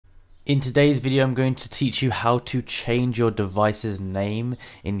In today's video, I'm going to teach you how to change your device's name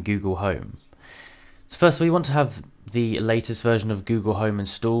in Google Home. So first of all, you want to have the latest version of Google Home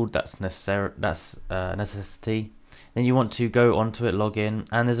installed. That's a necessity. Then you want to go onto it, log in,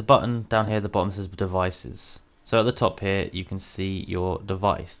 and there's a button down here at the bottom that says devices. So at the top here, you can see your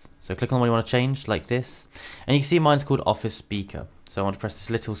device. So click on the one you want to change, like this. And you can see mine's called Office Speaker. So I want to press this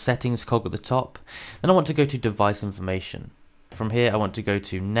little settings cog at the top. Then I want to go to device information. From here, I want to go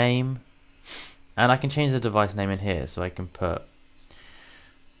to name. And I can change the device name in here. So I can put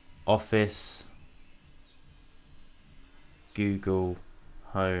Office Google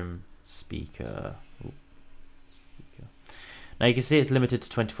Home Speaker. Now you can see it's limited to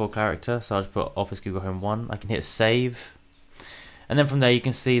 24 characters, so I'll just put Office Google Home 1. I can hit save. And then from there you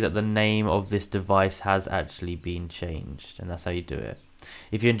can see that the name of this device has actually been changed, and that's how you do it.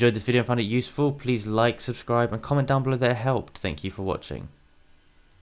 If you enjoyed this video and found it useful, please like, subscribe and comment down below that it helped. Thank you for watching.